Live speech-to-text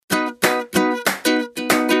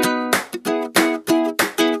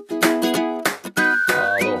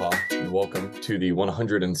to the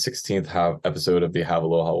 116th episode of the Have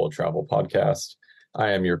Aloha Will Travel podcast.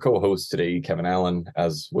 I am your co-host today, Kevin Allen,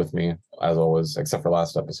 as with me, as always, except for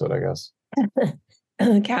last episode, I guess.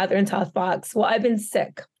 Catherine Tothbox. Well, I've been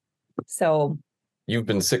sick. So you've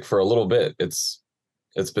been sick for a little bit. It's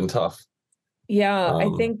been tough. Yeah, I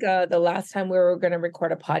think the last time we were going to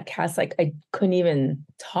record a podcast, like I couldn't even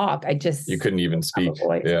talk. You couldn't even speak.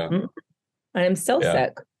 Yeah. And I'm still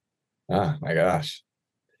sick. Ah, my gosh.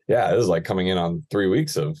 Yeah, this is like coming in on 3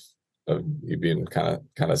 weeks of you being kind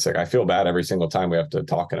of sick. I feel bad every single time we have to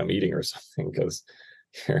talk in a meeting or something because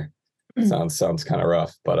sounds kind of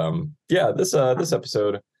rough. But this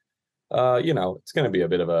episode, it's going to be a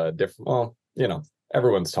bit of a different. Well,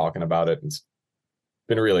 everyone's talking about it. It's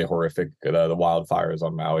been really horrific. The wildfires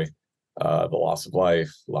on Maui, the loss of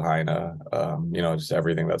life, Lahaina, just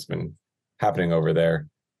everything that's been happening over there.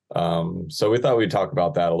 So we thought we'd talk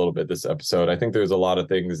about that a little bit this episode. I think there's a lot of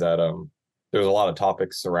things that there's a lot of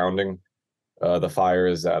topics surrounding the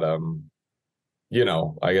fires that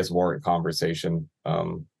I guess warrant conversation.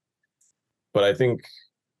 But I think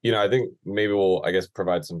maybe we'll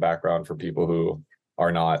provide some background for people who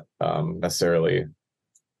are not necessarily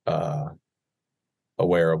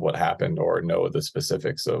aware of what happened or know the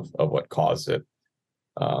specifics of what caused it.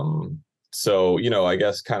 So I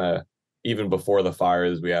guess kind of even before the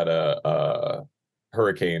fires, we had a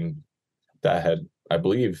hurricane that had, I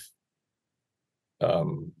believe,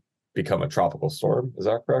 become a tropical storm. Is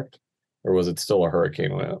that correct? Or was it still a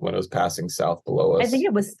hurricane when it was passing south below us? I think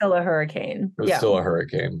it was still a hurricane. It was still a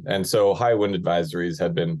hurricane. And so high wind advisories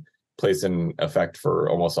had been placed in effect for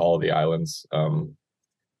almost all of the islands.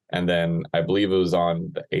 And then I believe it was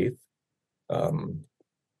on the 8th.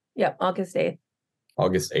 August 8th.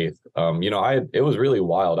 August 8th. It was really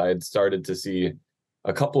wild. I had started to see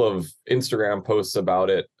a couple of Instagram posts about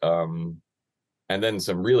it. And then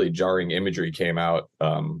some really jarring imagery came out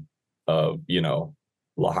of,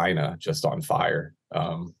 Lahaina just on fire.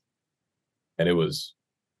 And it was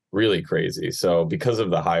really crazy. So because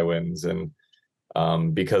of the high winds and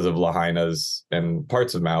because of Lahaina's and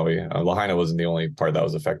parts of Maui, Lahaina wasn't the only part that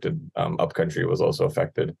was affected. Upcountry was also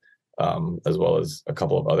affected, as well as a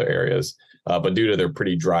couple of other areas. But due to their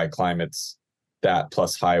pretty dry climates, that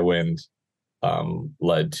plus high wind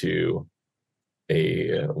led to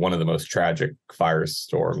one of the most tragic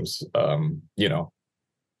firestorms,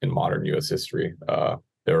 in modern U.S. history.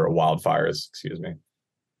 There were wildfires, excuse me.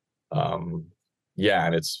 And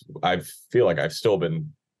I feel like I've still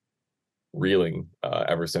been reeling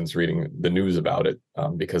ever since reading the news about it,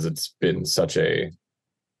 because it's been such a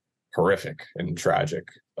horrific and tragic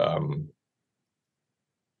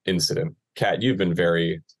incident. Kat, you've been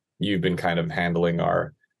kind of handling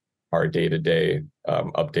our day-to-day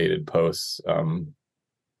updated posts.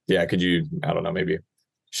 Could you, I don't know, maybe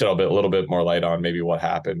shed a little bit more light on maybe what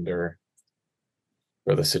happened or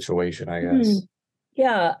the situation, I guess.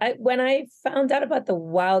 Yeah, when I found out about the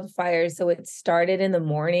wildfires, so it started in the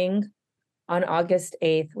morning on August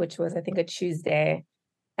 8th, which was, I think, a Tuesday.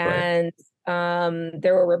 And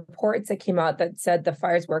there were reports that came out that said the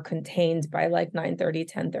fires were contained by like 9:30,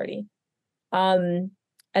 10:30.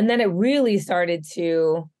 And then it really started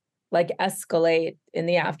to like escalate in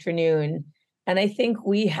the afternoon. And I think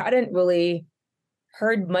we hadn't really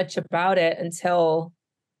heard much about it until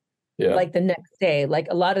like the next day. Like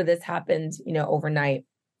a lot of this happened, overnight.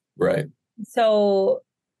 Right. So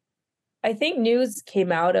I think news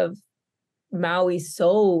came out of Maui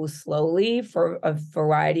so slowly for a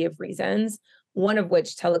variety of reasons, one of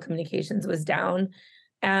which telecommunications was down.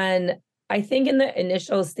 And I think in the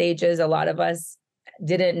initial stages, a lot of us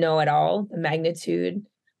didn't know at all the magnitude,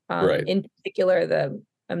 in particular, the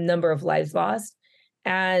number of lives lost.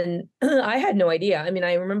 And I had no idea. I mean,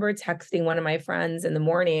 I remember texting one of my friends in the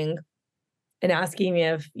morning and asking me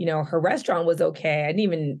if, her restaurant was okay. I didn't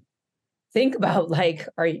even think about like,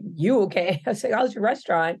 are you okay? I was like, how's your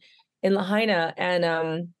restaurant in Lahaina?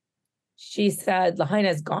 And she said,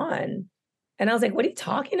 Lahaina's gone. And I was like, what are you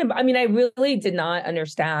talking about? I mean, I really did not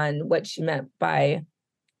understand what she meant by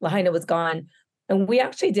Lahaina was gone. And we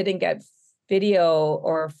actually didn't get video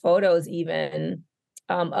or photos even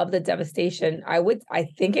of the devastation. I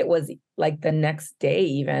think it was like the next day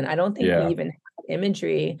even. I don't think we even had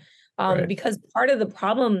imagery because part of the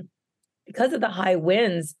problem, because of the high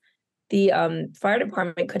winds, the fire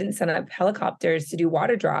department couldn't send up helicopters to do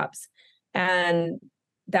water drops. And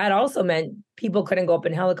that also meant people couldn't go up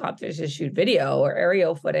in helicopters to shoot video or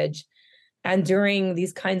aerial footage. And during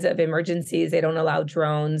these kinds of emergencies, they don't allow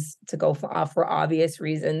drones to go off for obvious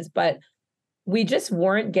reasons. But we just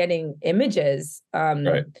weren't getting images.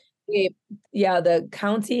 The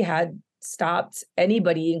county had stopped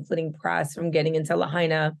anybody, including press, from getting into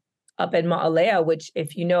Lahaina up in Ma'alea, which,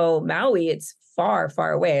 if you know Maui, it's far,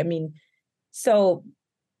 far away. I mean, so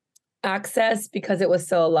access, because it was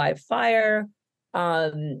still a live fire,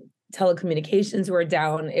 telecommunications were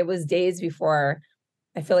down. It was days before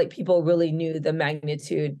I feel like people really knew the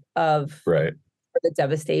magnitude of Right. the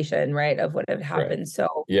devastation, right, of what had happened. Right.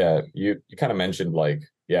 So yeah, you kind of mentioned like,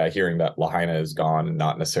 yeah, hearing that Lahaina is gone, and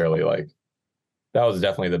not necessarily like, that was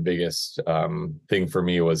definitely the biggest thing for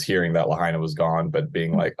me, was hearing that Lahaina was gone, but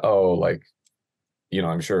being like, oh, like,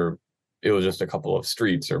 I'm sure it was just a couple of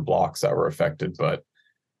streets or blocks that were affected, but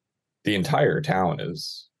the entire town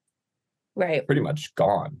is right. pretty much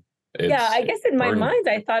gone. Yeah, I guess in my burned. mind,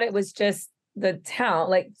 I thought it was just the town,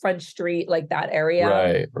 like Front Street, like that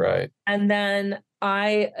area. Right. And then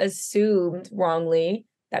I assumed wrongly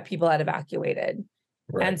that people had evacuated.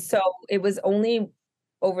 Right. And so it was only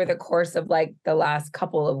over the course of like the last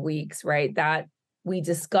couple of weeks, right, that we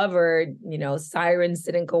discovered, sirens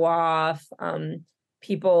didn't go off.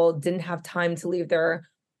 People didn't have time to leave their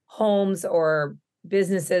homes or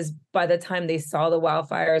businesses by the time they saw the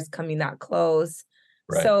wildfires coming that close.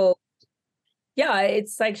 Right. So yeah,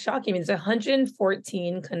 it's like shocking. I mean, there's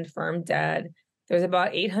 114 confirmed dead. There's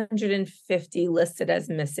about 850 listed as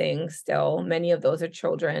missing still. Many of those are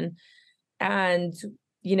children. And,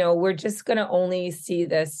 we're just going to only see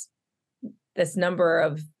this number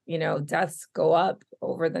of, deaths go up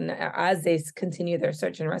as they continue their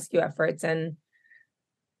search and rescue efforts. And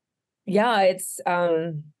yeah, it's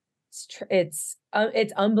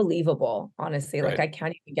unbelievable, honestly. Right. Like, I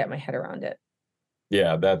can't even get my head around it.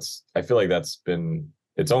 Yeah, I feel like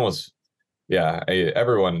it's almost, yeah,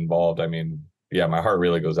 everyone involved. I mean, yeah, my heart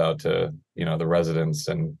really goes out to, the residents,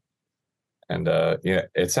 and yeah,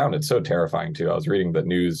 it sounded so terrifying too. I was reading the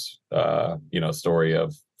news, story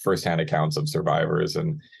of firsthand accounts of survivors,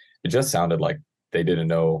 and it just sounded like you didn't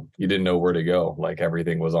know where to go. Like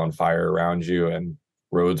everything was on fire around you, and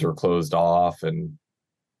roads were closed off, and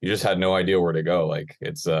you just had no idea where to go. Like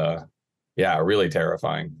it's, yeah, really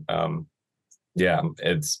terrifying. Yeah,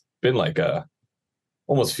 it's been like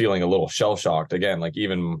almost feeling a little shell shocked again. Like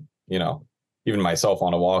even myself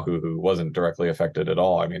on Oahu, who wasn't directly affected at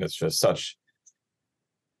all. I mean, it's just such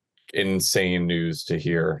insane news to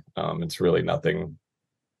hear. It's really nothing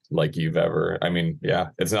like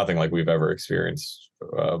it's nothing like we've ever experienced,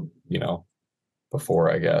 before,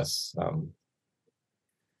 I guess.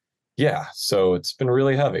 Yeah, so it's been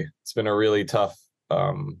really heavy. It's been a really tough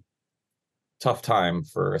time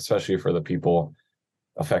especially for the people,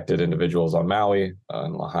 affected individuals on Maui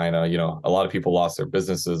and Lahaina. A lot of people lost their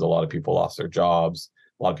businesses, a lot of people lost their jobs,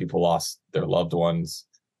 a lot of people lost their loved ones.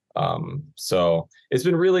 So it's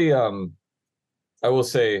been really, I will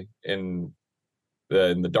say, in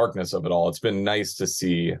the darkness of it all, it's been nice to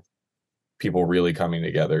see people really coming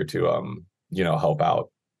together to help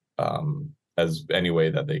out as any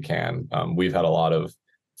way that they can. We've had a lot of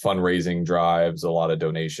fundraising drives, a lot of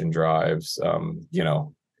donation drives.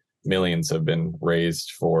 Millions have been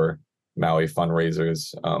raised for Maui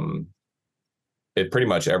fundraisers. It pretty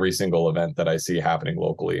much every single event that I see happening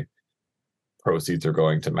locally, proceeds are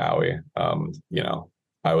going to Maui.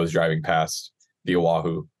 I was driving past the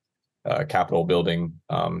Oahu Capitol building,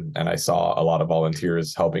 and I saw a lot of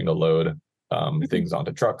volunteers helping to load things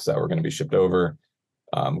onto trucks that were going to be shipped over,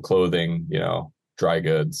 clothing, dry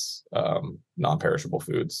goods, non-perishable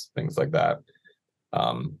foods, things like that.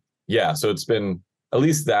 Yeah, so it's been, at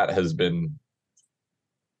least that has been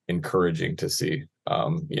encouraging to see,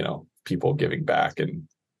 people giving back and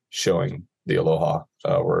showing the aloha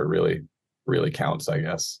where it really, really counts, I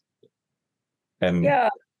guess. And yeah,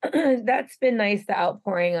 that's been nice, the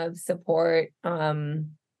outpouring of support. But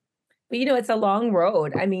it's a long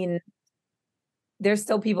road. I mean, there's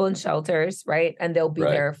still people in shelters, right? And they'll be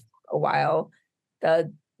there for a while.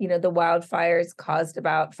 The wildfires caused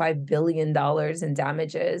about $5 billion in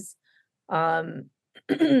damages. I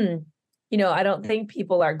don't think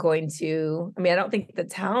people are going to, I don't think the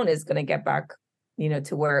town is going to get back,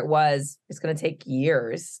 to where it was. It's going to take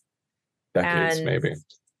years. Decades, and maybe.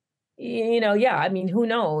 Yeah, who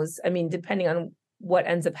knows? Depending on what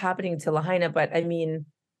ends up happening to Lahaina, but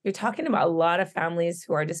you're talking about a lot of families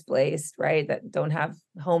who are displaced, right? That don't have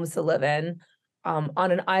homes to live in, on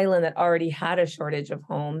an island that already had a shortage of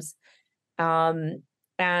homes.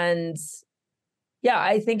 And yeah,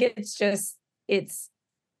 I think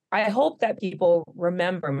I hope that people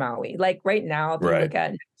remember Maui. Like right now, if you look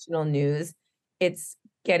at national news, it's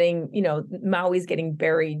getting, Maui's getting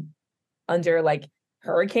buried under, like,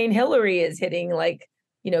 Hurricane Hillary is hitting, like,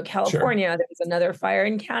 California. Sure. There's another fire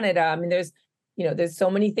in Canada. There's so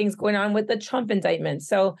many things going on with the Trump indictment.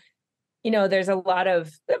 So there's a lot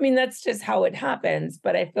of, I mean, that's just how it happens.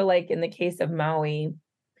 But I feel like in the case of Maui,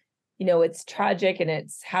 it's tragic and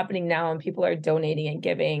it's happening now and people are donating and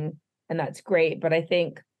giving, and that's great. But I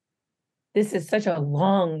think this is such a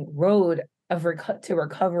long road of to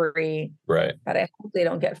recovery, Right. that I hope they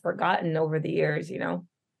don't get forgotten over the years,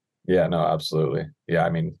 Yeah, no, absolutely. Yeah, I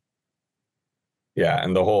mean, yeah,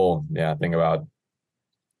 and the whole thing about,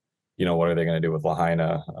 what are they going to do with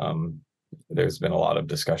Lahaina? There's been a lot of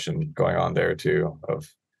discussion going on there too of,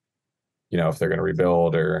 if they're going to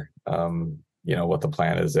rebuild or, what the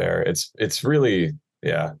plan is there. It's really,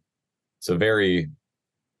 yeah, it's a very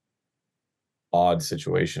odd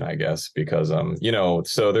situation, I guess, because,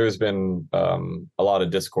 so there's been a lot of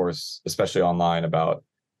discourse, especially online, about,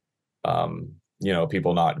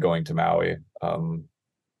 people not going to Maui,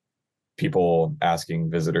 people asking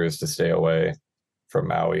visitors to stay away from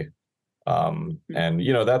Maui. And,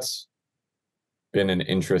 that's been an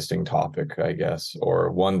interesting topic, I guess,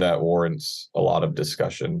 or one that warrants a lot of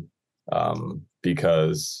discussion,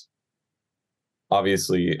 because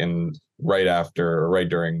obviously right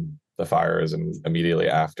during the fires and immediately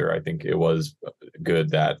after, I think it was good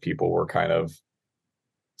that people were kind of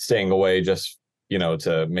staying away just,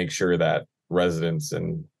 to make sure that residents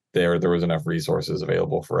and there was enough resources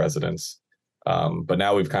available for residents. But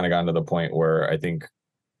now we've kind of gotten to the point where I think,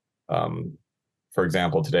 for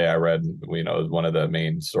example, today I read, one of the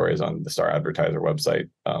main stories on the Star Advertiser website,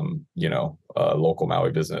 a local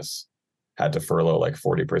Maui business had to furlough like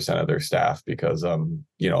 40% of their staff because, a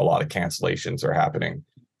lot of cancellations are happening,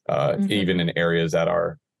 even in areas that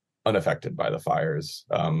are unaffected by the fires,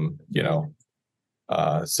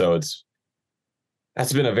 so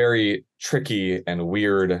that's been a very tricky and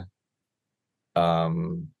weird,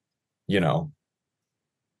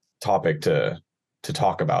 topic to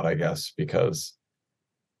talk about, I guess, because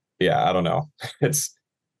I don't know.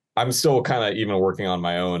 I'm still kind of even working on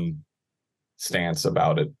my own stance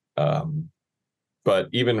about it. But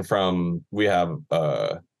even we have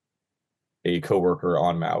a coworker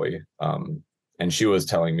on Maui, and she was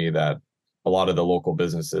telling me that a lot of the local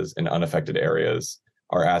businesses in unaffected areas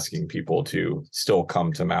are asking people to still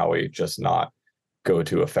come to Maui, just not go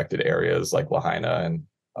to affected areas like Lahaina and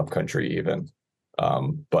upcountry even.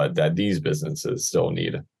 But that these businesses still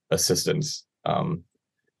need assistance.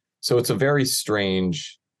 So it's a very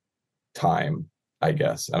strange time, I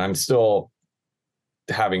guess. And I'm still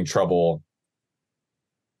having trouble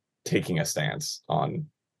taking a stance on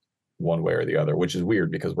one way or the other, which is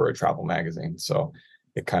weird because we're a travel magazine. So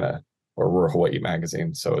it kind of, or we're a Hawaii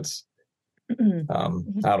magazine. So it's, I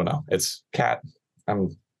don't know. It's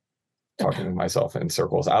I'm talking to myself in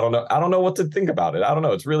circles. I don't know what to think about it. I don't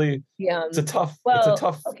know. It's really, it's a tough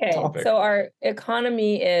okay. topic. So our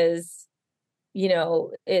economy is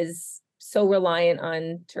so reliant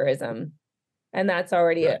on tourism, and that's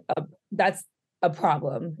already that's a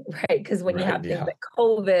problem, right? Because when you have things like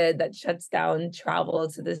COVID that shuts down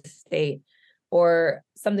travel to the state, or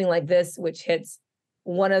something like this, which hits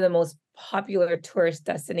one of the most popular tourist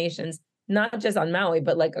destinations, not just on Maui,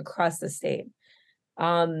 but like across the state,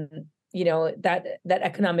 that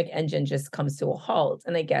economic engine just comes to a halt,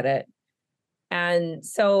 and I get it. And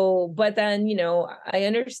so, but then, I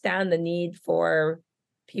understand the need for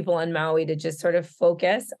people on Maui to just sort of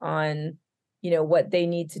focus on, what they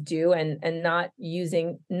need to do, and not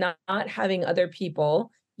having other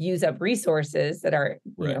people use up resources that are,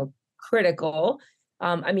 critical.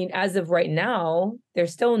 I mean, as of right now,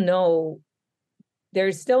 there's still no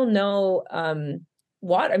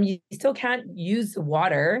water. I mean, you still can't use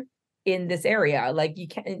water in this area. Like you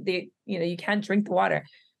can't drink the water.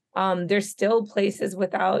 There's still places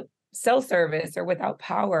without cell service or without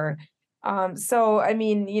power. So, I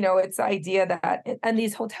mean, it's the idea that, and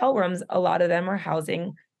these hotel rooms, a lot of them are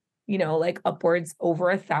housing, like upwards over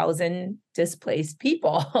 1,000 displaced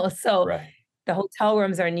people. So the hotel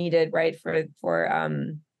rooms are needed, right, for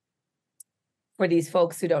these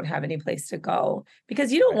folks who don't have any place to go,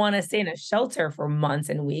 because you don't want to stay in a shelter for months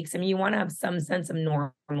and weeks. I mean, you want to have some sense of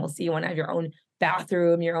normalcy. You want to have your own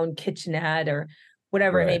bathroom, your own kitchenette, or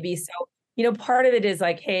whatever it may be. So, part of it is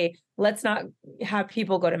like, hey, let's not have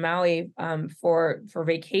people go to Maui for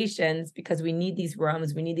vacations, because we need these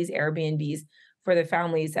rooms, we need these Airbnbs for the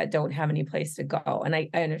families that don't have any place to go. And I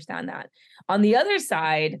understand that. On the other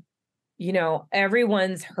side,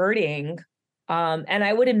 everyone's hurting. And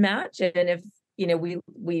I would imagine if,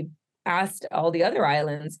 we asked all the other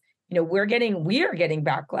islands, we are getting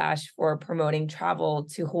backlash for promoting travel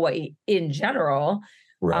to Hawaii in general.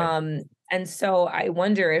 And so I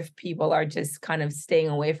wonder if people are just kind of staying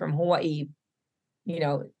away from Hawaii,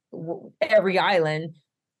 every island,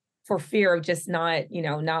 for fear of just not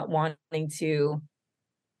wanting to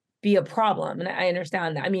be a problem. And I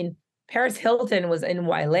understand that. I mean, Paris Hilton was in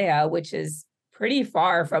Wailea, which is pretty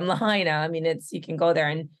far from Lahaina. I mean, you can go there,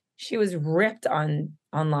 and she was ripped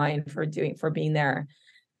online for being there.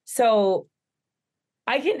 So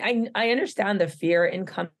I understand the fear in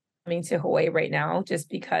coming to Hawaii right now, just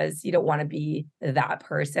because you don't want to be that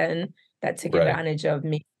person that took advantage of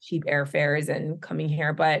cheap airfares and coming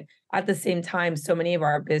here. But at the same time, so many of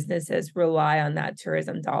our businesses rely on that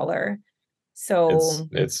tourism dollar. So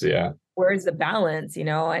it's where's the balance,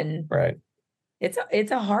 and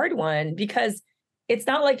it's a hard one, because it's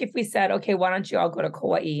not like if we said, okay, why don't you all go to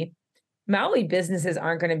Kauai? Maui businesses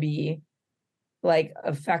aren't going to be like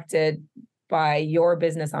affected by your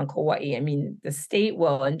business on Kauai. I mean, the state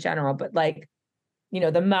will in general, but like,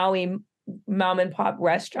 the Maui mom and pop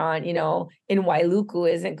restaurant, in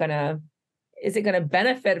Wailuku isn't gonna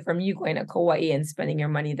benefit from you going to Kauai and spending your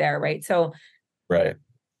money there, right? So,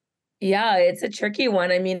 yeah, it's a tricky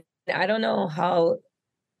one. I mean, I don't know how.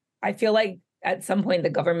 I feel like at some point the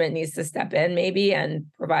government needs to step in maybe and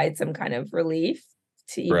provide some kind of relief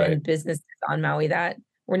to even businesses on Maui that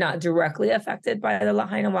were not directly affected by the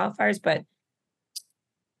Lahaina wildfires, but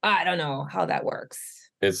I don't know how that works.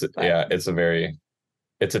 It's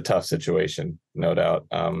a tough situation, no doubt.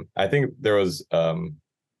 I think there was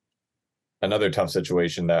another tough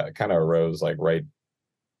situation that kind of arose like right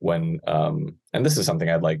when, and this is something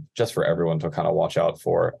I'd like just for everyone to kind of watch out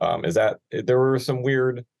for, is that there were some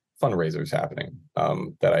weird fundraisers happening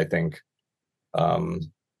that I think,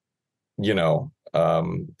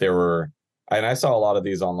 there were, and I saw a lot of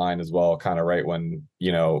these online as well, kind of right when,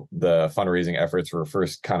 the fundraising efforts were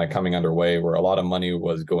first kind of coming underway, where a lot of money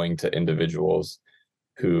was going to individuals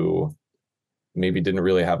who maybe didn't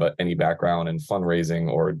really have any background in fundraising,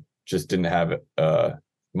 or just didn't have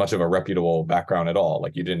much of a reputable background at all.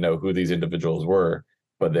 Like, you didn't know who these individuals were,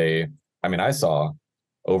 but I saw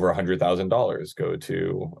over $100,000 go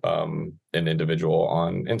to an individual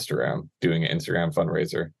on Instagram doing an Instagram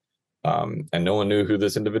fundraiser. And no one knew who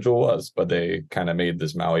this individual was, but they kind of made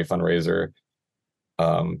this Maui fundraiser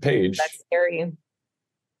page. That's scary.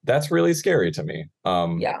 That's really scary to me.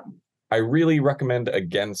 I really recommend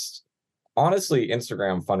against, honestly,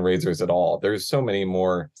 Instagram fundraisers at all. There's so many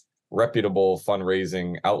more reputable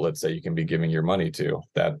fundraising outlets that you can be giving your money to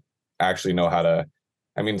that actually know how to.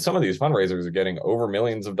 I mean, some of these fundraisers are getting over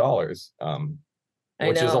millions of dollars,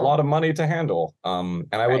 which is a lot of money to handle. And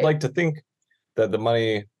I would like to think that the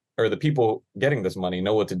money, or the people getting this money,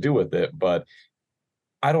 know what to do with it, but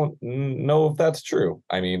I don't know if that's true.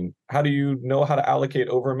 I mean, how do you know how to allocate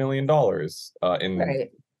over $1 million in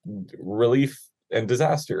relief and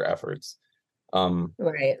disaster efforts?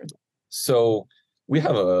 So we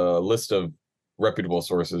have a list of reputable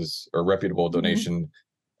sources or reputable donation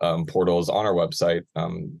portals on our website.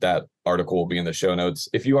 That article will be in the show notes.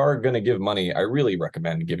 If you are going to give money, I really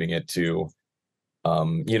recommend giving it to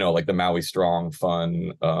like the Maui Strong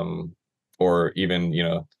Fund, or even,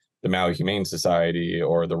 the Maui Humane Society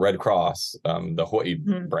or the Red Cross, the Hawaii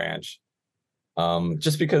branch.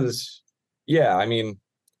 Just because, I mean,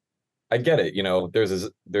 I get it.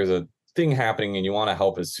 There's a thing happening and you want to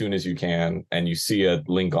help as soon as you can, and you see a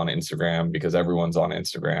link on Instagram because everyone's on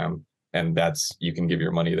Instagram, and you can give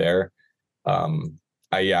your money there. I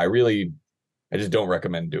just don't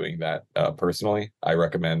recommend doing that personally. I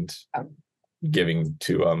recommend giving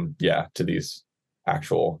to these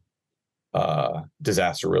actual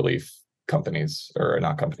disaster relief companies, or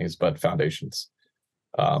not companies, but foundations.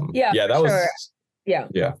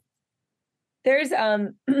 There's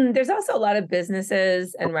there's also a lot of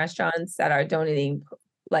businesses and restaurants that are donating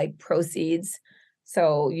like proceeds,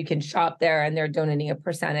 so you can shop there and they're donating a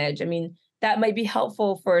percentage. I mean, that might be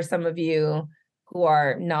helpful for some of you who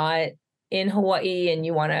are not in Hawaii and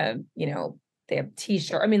you want to, they have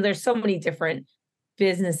t-shirt. I mean, there's so many different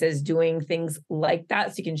businesses doing things like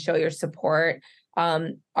that, so you can show your support.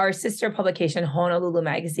 Our sister publication, Honolulu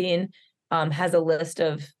Magazine, has a list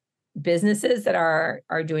of businesses that are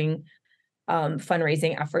doing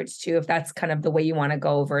fundraising efforts too, if that's kind of the way you want to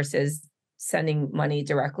go versus sending money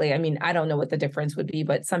directly. I mean, I don't know what the difference would be,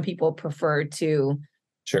 but some people prefer to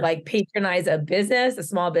like patronize a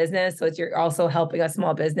small business. So you're also helping a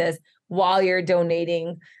small business while you're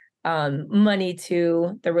donating money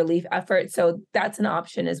to the relief effort. So that's an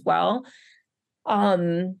option as well.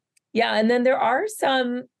 And then there are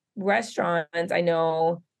some restaurants I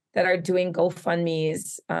know that are doing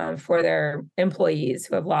GoFundMes for their employees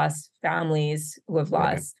who have lost families, who have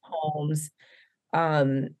lost homes,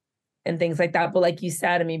 and things like that. But like you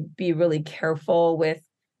said, I mean, be really careful with,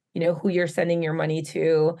 who you're sending your money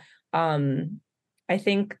to. I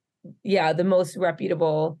think the most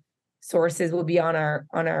reputable sources will be on our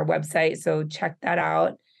website. So check that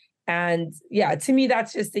out. And yeah, to me,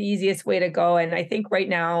 that's just the easiest way to go. And I think right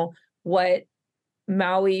now, what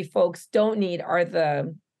Maui folks don't need are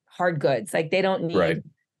the hard goods. Like they don't need,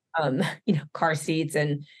 car seats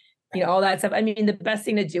and, all that stuff. I mean, the best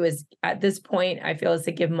thing to do is at this point, I feel, is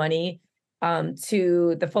to give money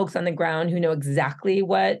to the folks on the ground who know exactly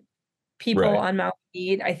what people on Maui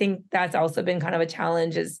need. I think that's also been kind of a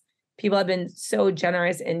challenge, is people have been so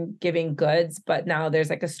generous in giving goods, but now there's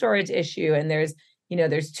like a storage issue and there's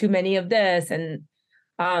too many of this. And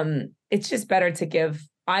it's just better to give,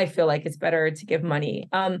 I feel like it's better to give money.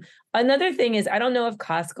 Another thing is, I don't know if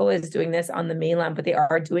Costco is doing this on the mainland, but they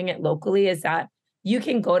are doing it locally, is that you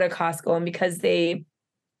can go to Costco, and because they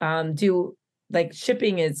do, like,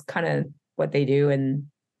 shipping is kind of what they do, and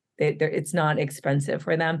it's not expensive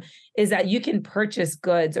for them, is that you can purchase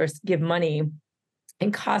goods or give money,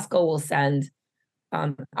 and Costco will send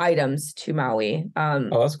items to Maui.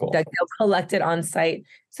 That's cool. That they'll collect it on site.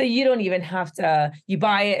 So you don't even have to, you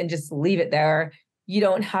buy it and just leave it there. You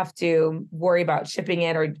don't have to worry about shipping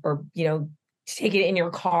it or take it in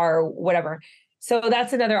your car or whatever. So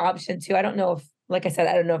that's another option too. I don't know if, like I said,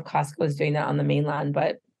 I don't know if Costco is doing that on the mainland,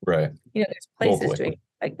 but there's places locally doing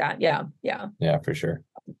like that. Yeah. Yeah, for sure.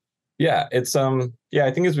 Yeah, it's I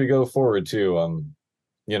think as we go forward too, what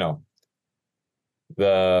you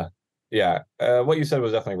said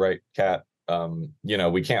was definitely right, Kat.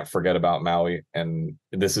 We can't forget about Maui, and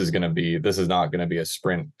this is not gonna be a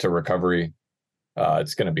sprint to recovery.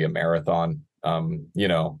 It's gonna be a marathon.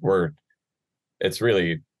 It's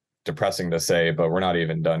really depressing to say, but we're not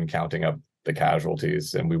even done counting up the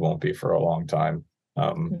casualties, and we won't be for a long time.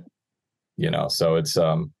 So it's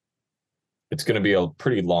going to be a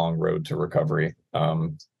pretty long road to recovery.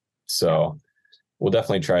 So we'll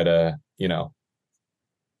definitely try to,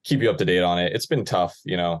 keep you up to date on it. It's been tough,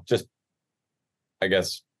 just, I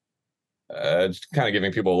guess, just kind of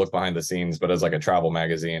giving people a look behind the scenes, but as like a travel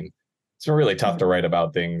magazine, it's been really tough to write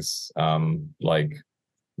about things that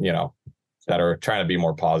are trying to be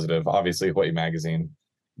more positive. Obviously, Hawaii Magazine,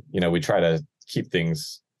 we try to keep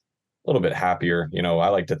things a little bit happier. I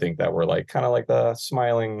like to think that we're like kind of like the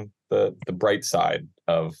smiling, the bright side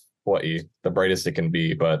of Hawaii, the brightest it can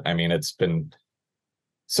be. But I mean, it's been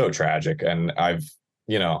so tragic. And I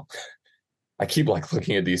keep like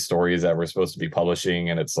looking at these stories that we're supposed to be publishing,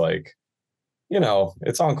 and it's like,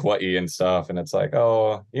 it's on Kauai and stuff. And it's like,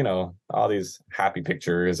 oh, all these happy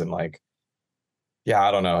pictures and like, yeah,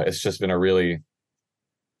 I don't know. It's just been a really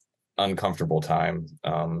uncomfortable time,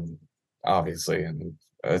 obviously. And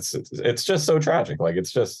it's just so tragic. Like,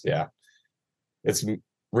 it's just, it's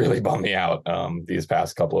really bummed me out these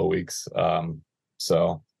past couple of weeks.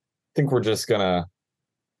 So I think we're just gonna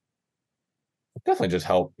definitely just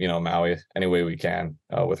help, Maui any way we can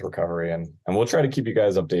with recovery, and we'll try to keep you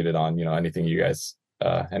guys updated on, anything you guys,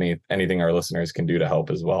 anything our listeners can do to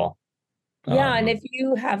help as well. Yeah, and if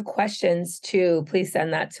you have questions too, please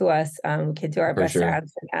send that to us. We can do our best to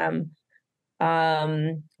answer them.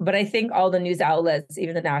 But I think all the news outlets,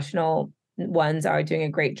 even the national ones, are doing a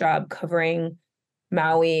great job covering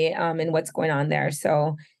Maui and what's going on there.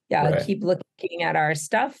 So keep looking at our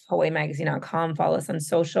stuff, hawaiimagazine.com, follow us on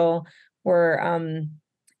social. We're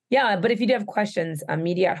but if you do have questions,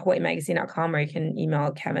 media@hawaiimagazine.com, or you can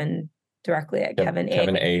email Kevin directly at Kevin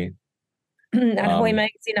A. at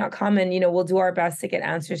hawaiimagazine.com, and we'll do our best to get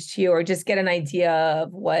answers to you, or just get an idea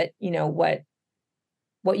of what you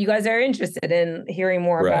guys are interested in hearing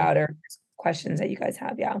more about, or questions that you guys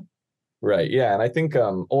have. Right. Yeah. And I think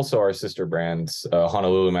also our sister brands,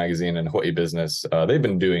 Honolulu Magazine and Hawaii Business, they've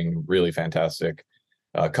been doing really fantastic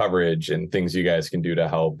coverage and things you guys can do to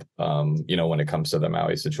help, when it comes to the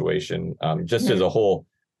Maui situation. Just as a whole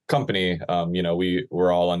company,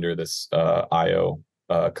 we're all under this IO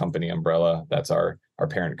company umbrella. That's our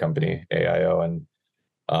parent company, AIO. And,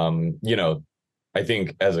 I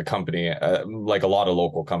think as a company, like a lot of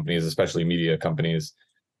local companies, especially media companies,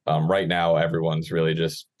 right now, everyone's really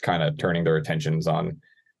just kind of turning their attentions on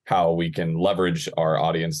how we can leverage our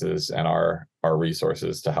audiences and our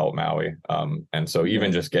resources to help Maui. And so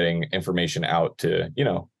even just getting information out to,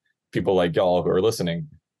 people like y'all who are listening,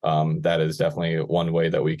 that is definitely one way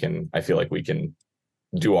that I feel like we can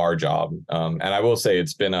do our job. And I will say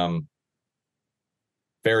it's been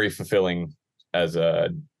very fulfilling as a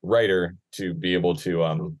writer to be able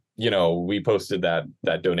to, we posted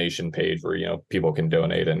that donation page where, people can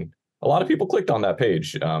donate, and a lot of people clicked on that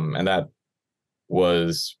page. And that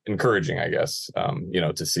was encouraging, I guess,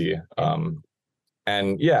 to see.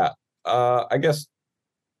 And I guess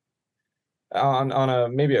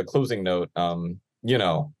on maybe a closing note,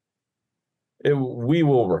 we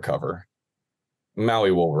will recover.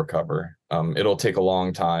 Maui will recover. It'll take a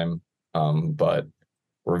long time, but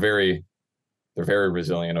they're very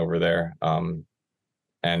resilient over there. And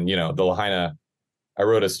the Lahaina, I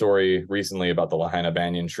wrote a story recently about the Lahaina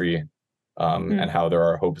banyan tree, and how there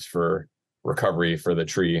are hopes for recovery for the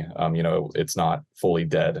tree. It's not fully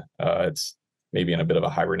dead. It's maybe in a bit of a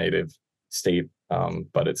hibernative state,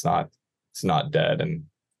 but it's not dead. And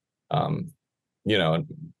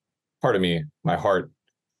part of me, my heart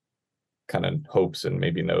kind of hopes and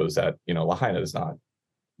maybe knows that Lahaina is not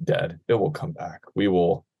dead. It will come back. We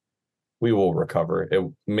will recover. It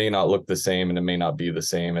may not look the same, and it may not be the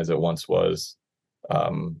same as it once was,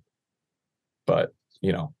 but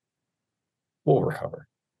we'll recover.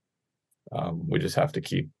 We just have to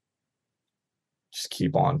keep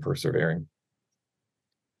on persevering.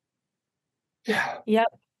 Yeah. Yep.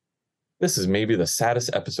 This is maybe the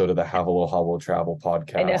saddest episode of the Have Aloha Will Travel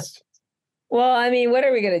podcast. I know. Well, I mean, what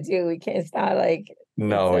are we gonna do? We can't. It's not like.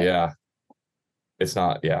 No, yeah. It's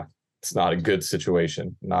not. Yeah, it's not a good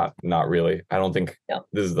situation. Not really. I don't think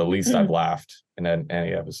this is the least I've laughed in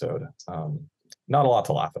any episode. Not a lot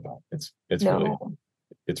to laugh about. It's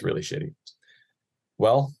really shitty.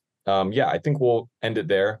 Well, yeah, I think we'll end it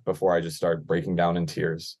there before I just start breaking down in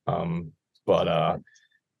tears. But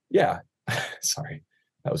yeah, sorry,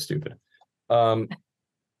 that was stupid.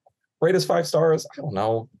 Rate us 5 stars. I don't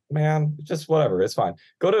know, man. Just whatever. It's fine.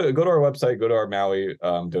 Go to our website. Go to our Maui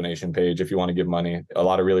donation page if you want to give money. A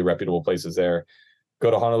lot of really reputable places there. Go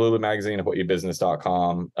to Honolulu Magazine,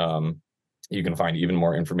 hawaiibusiness.com. You can find even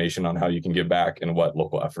more information on how you can give back and what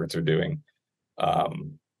local efforts are doing.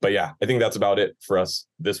 But yeah, I think that's about it for us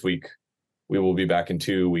this week. We will be back in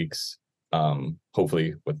 2 weeks,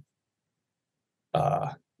 hopefully with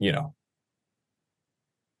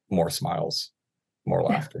more smiles, more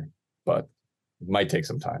laughter, but it might take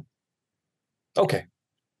some time. Okay.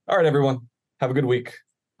 All right, everyone. Have a good week.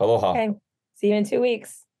 Aloha. Okay. See you in 2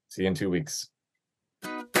 weeks. See you in 2 weeks.